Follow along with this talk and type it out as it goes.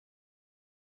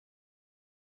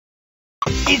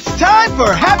It's time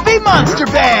for Happy Monster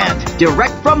Band!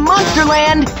 Direct from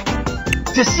Monsterland!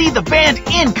 To see the band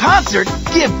in concert,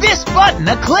 give this button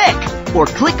a click! Or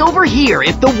click over here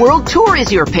if the World Tour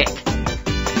is your pick.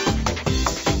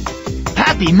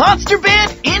 Happy Monster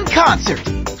Band in concert!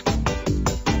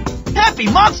 Happy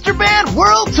Monster Band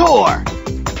World Tour!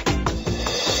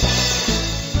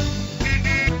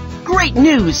 Great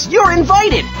news! You're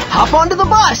invited! Hop onto the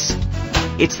bus!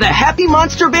 It's the Happy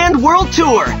Monster Band World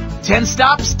Tour! 10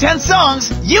 stops, 10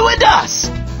 songs, you and us!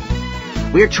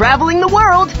 We're traveling the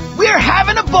world! We're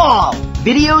having a ball!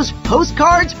 Videos,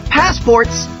 postcards,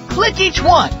 passports. Click each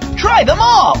one. Try them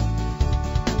all!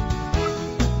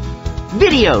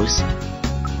 Videos.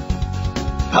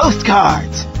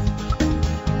 Postcards.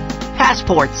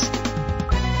 Passports.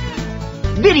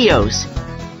 Videos.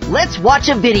 Let's watch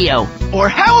a video. Or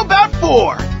how about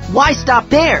 4? Why stop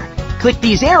there? Click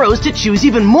these arrows to choose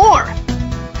even more.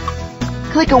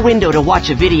 Click a window to watch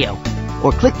a video.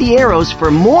 Or click the arrows for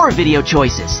more video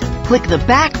choices. Click the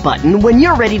back button when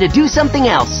you're ready to do something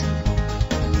else.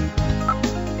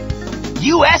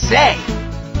 USA.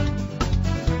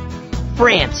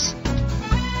 France.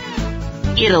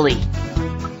 Italy.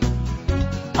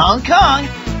 Hong Kong.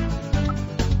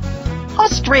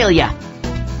 Australia.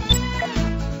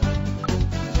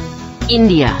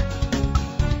 India.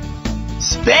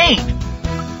 Spain.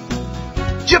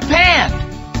 Japan.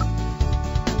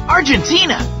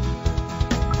 Argentina.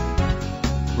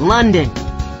 London.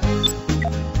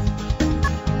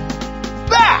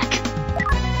 Back.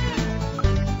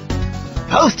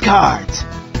 Postcards.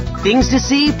 Things to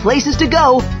see, places to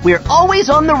go. We're always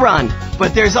on the run.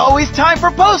 But there's always time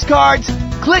for postcards.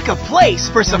 Click a place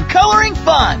for some coloring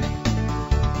fun.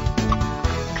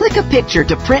 Click a picture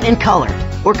to print and color,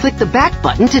 or click the back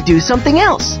button to do something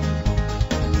else.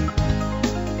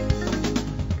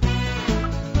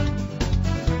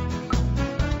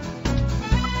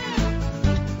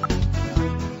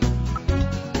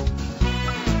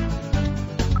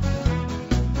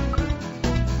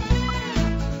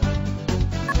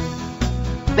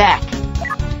 Back.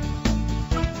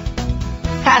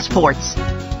 Passports.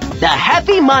 The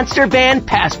Happy Monster Band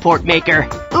Passport Maker.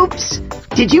 Oops!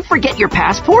 Did you forget your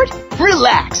passport?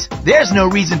 Relax. There's no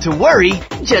reason to worry.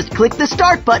 Just click the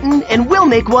Start button and we'll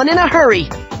make one in a hurry.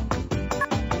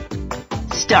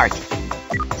 Start.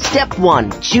 Step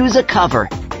 1. Choose a cover.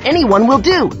 Anyone will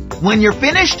do. When you're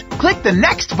finished, click the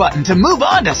Next button to move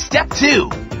on to Step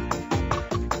 2.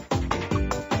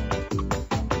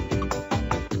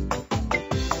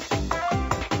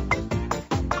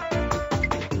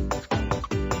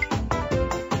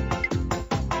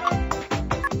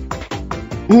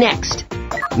 Next.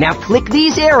 Now click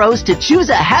these arrows to choose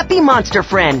a happy monster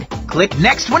friend. Click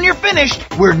Next when you're finished.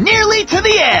 We're nearly to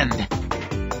the end.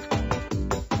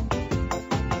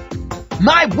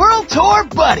 My World Tour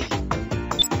Buddy.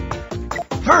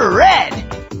 For red.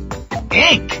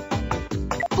 Ink.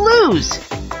 Blues.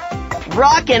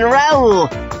 Rock and Raoul.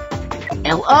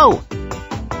 L.O.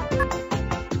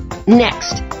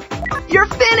 Next. You're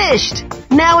finished!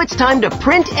 Now it's time to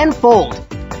print and fold.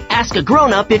 Ask a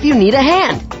grown-up if you need a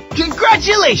hand.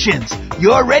 Congratulations!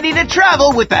 You're ready to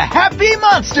travel with the Happy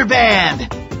Monster Band!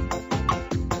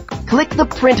 Click the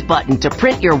Print button to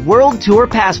print your World Tour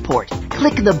passport.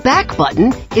 Click the Back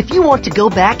button if you want to go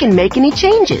back and make any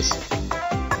changes.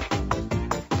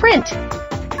 Print.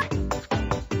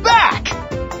 Back!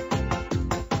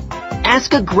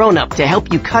 Ask a grown-up to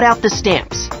help you cut out the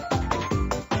stamps.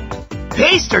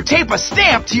 Paste or tape a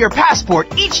stamp to your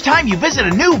passport each time you visit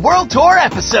a new World Tour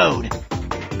episode.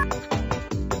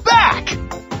 Back!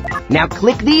 Now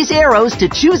click these arrows to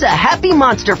choose a happy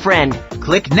monster friend.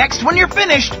 Click Next when you're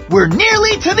finished. We're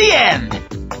nearly to the end.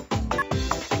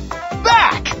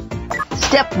 Back!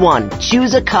 Step 1.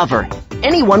 Choose a cover.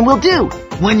 Anyone will do.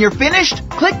 When you're finished,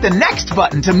 click the Next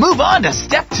button to move on to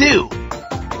Step 2.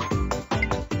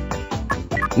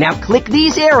 Now click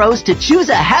these arrows to choose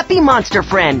a happy monster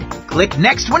friend. Click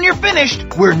Next when you're finished.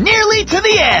 We're nearly to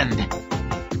the end.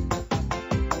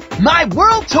 My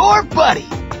World Tour Buddy.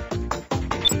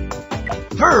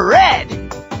 For red.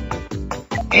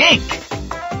 Ink.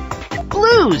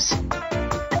 Blues.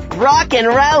 Rock and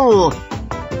Raoul.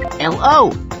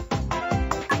 L.O.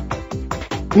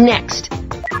 Next.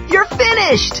 You're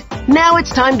finished! Now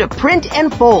it's time to print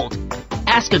and fold.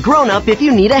 Ask a grown-up if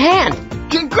you need a hand.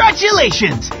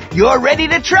 Congratulations! You're ready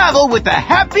to travel with the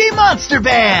Happy Monster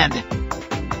Band!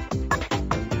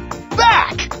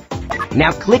 Back!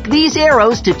 Now click these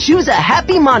arrows to choose a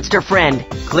happy monster friend.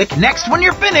 Click Next when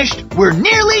you're finished. We're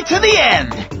nearly to the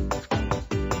end.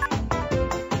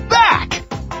 Back!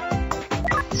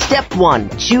 Step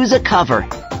 1. Choose a cover.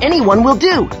 Anyone will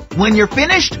do. When you're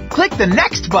finished, click the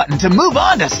next button to move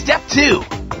on to Step 2.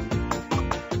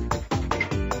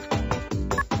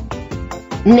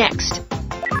 Next.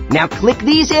 Now click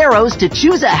these arrows to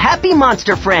choose a happy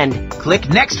monster friend. Click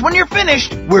Next when you're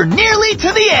finished. We're nearly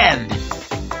to the end.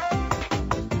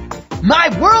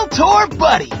 My World Tour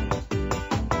Buddy.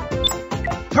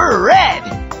 For red.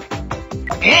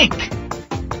 Ink.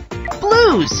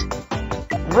 Blues.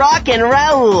 Rock and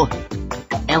Roll.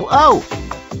 L.O.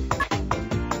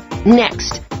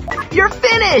 Next. You're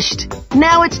finished!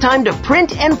 Now it's time to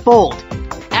print and fold.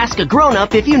 Ask a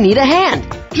grown-up if you need a hand.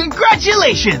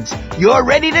 Congratulations! You're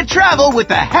ready to travel with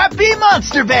the Happy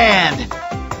Monster Band!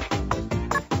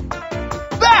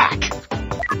 Back!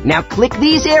 Now click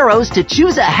these arrows to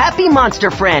choose a happy monster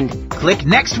friend. Click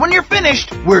Next when you're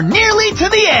finished. We're nearly to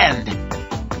the end.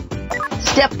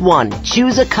 Step 1.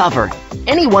 Choose a cover.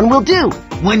 Anyone will do.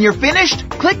 When you're finished,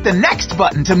 click the Next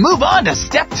button to move on to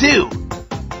Step 2.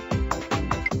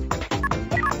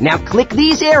 Now click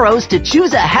these arrows to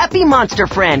choose a happy monster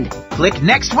friend. Click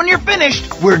Next when you're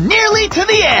finished. We're nearly to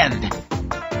the end.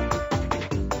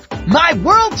 My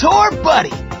World Tour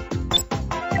Buddy.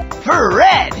 For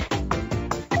red.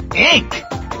 Ink.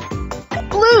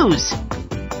 Blues.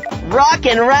 Rock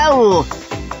and Roll.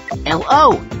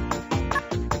 L.O.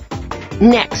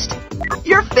 Next.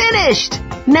 You're finished!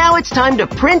 Now it's time to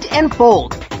print and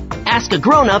fold. Ask a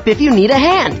grown-up if you need a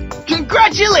hand.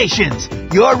 Congratulations!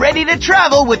 You're ready to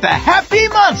travel with the Happy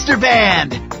Monster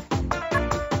Band!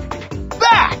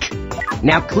 Back!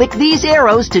 Now click these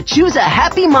arrows to choose a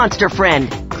happy monster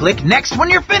friend. Click Next when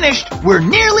you're finished. We're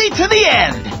nearly to the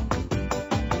end.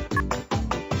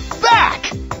 Back!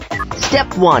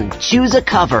 Step 1. Choose a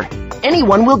cover.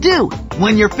 Anyone will do.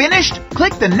 When you're finished,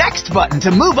 click the Next button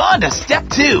to move on to Step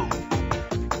 2.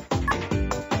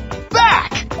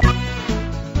 Back!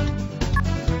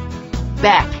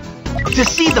 Back. To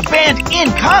see the band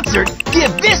in concert,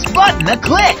 give this button a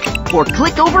click. Or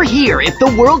click over here if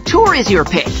the World Tour is your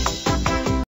pick.